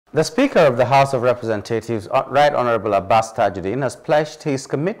The Speaker of the House of Representatives, Right Honorable Abbas has pledged his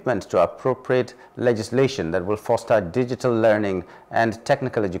commitment to appropriate legislation that will foster digital learning and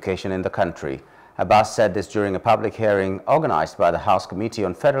technical education in the country. Abbas said this during a public hearing organized by the House Committee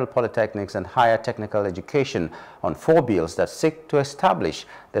on Federal Polytechnics and Higher Technical Education on 4 bills that seek to establish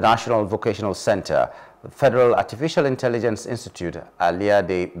the National Vocational Center, the Federal Artificial Intelligence Institute, Alia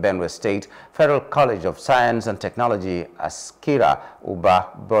de Benue State, Federal College of Science and Technology, Askira, Uba,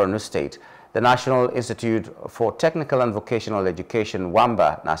 Borno State, the National Institute for Technical and Vocational Education,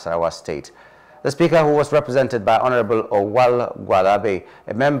 Wamba, Nasarawa State. The Speaker, who was represented by Honorable Owal Gwalabe,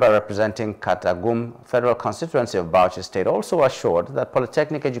 a member representing Katagum Federal Constituency of Bauchi State, also assured that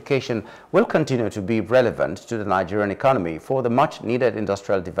polytechnic education will continue to be relevant to the Nigerian economy for the much-needed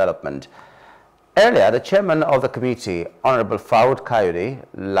industrial development. Earlier, the chairman of the committee, Honorable Faoud Kayode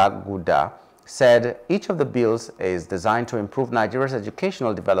Laguda, said each of the bills is designed to improve Nigeria's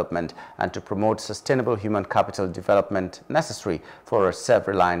educational development and to promote sustainable human capital development necessary for a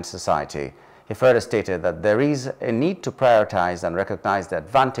self-reliant society. He further stated that there is a need to prioritize and recognize the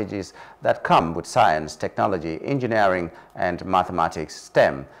advantages that come with science, technology, engineering, and mathematics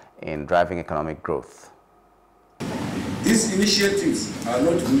 (STEM) in driving economic growth. These initiatives are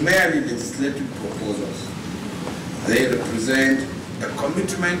not merely legislative proposals. They represent a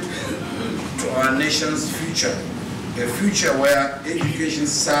commitment to our nation's future, a future where education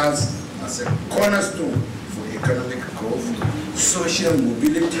serves as a cornerstone for economic growth, social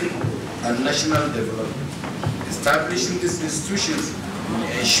mobility, and national development. Establishing these institutions will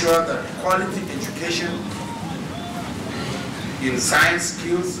ensure that quality education in science,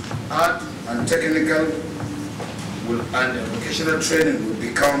 skills, art, and technical and vocational training will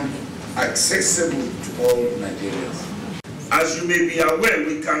become accessible to all Nigerians. As you may be aware,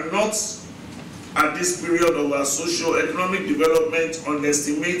 we cannot, at this period of our socio-economic development,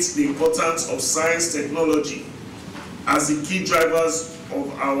 underestimate the importance of science technology as the key drivers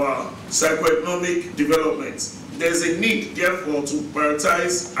of our psychoeconomic development. There is a need, therefore, to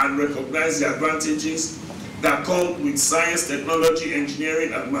prioritize and recognize the advantages that come with science, technology,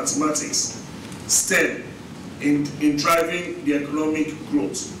 engineering, and mathematics, STEM, in driving the economic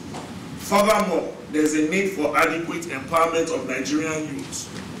growth. Furthermore, there is a need for adequate empowerment of Nigerian youth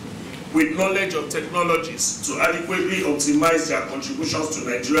with knowledge of technologies to adequately optimize their contributions to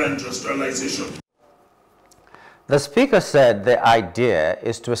Nigerian industrialization. The Speaker said the idea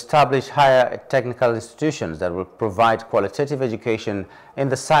is to establish higher technical institutions that will provide qualitative education in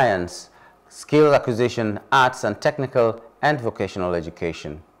the science, skill acquisition, arts and technical and vocational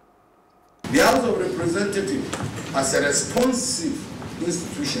education. The House of Representatives, as a responsive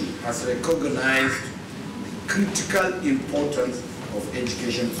institution, has recognized the critical importance of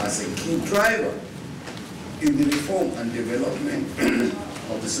education as a key driver in the reform and development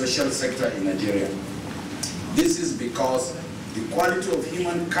of the social sector in Nigeria. This is because the quality of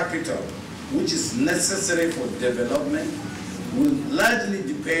human capital, which is necessary for development, will largely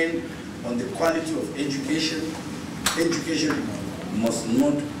depend on the quality of education. Education must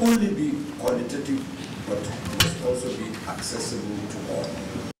not only be qualitative, but must also be accessible to all.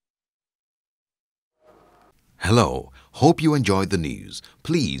 Hello, hope you enjoyed the news.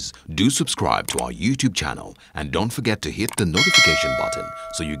 Please do subscribe to our YouTube channel and don't forget to hit the notification button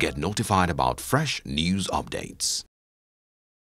so you get notified about fresh news updates.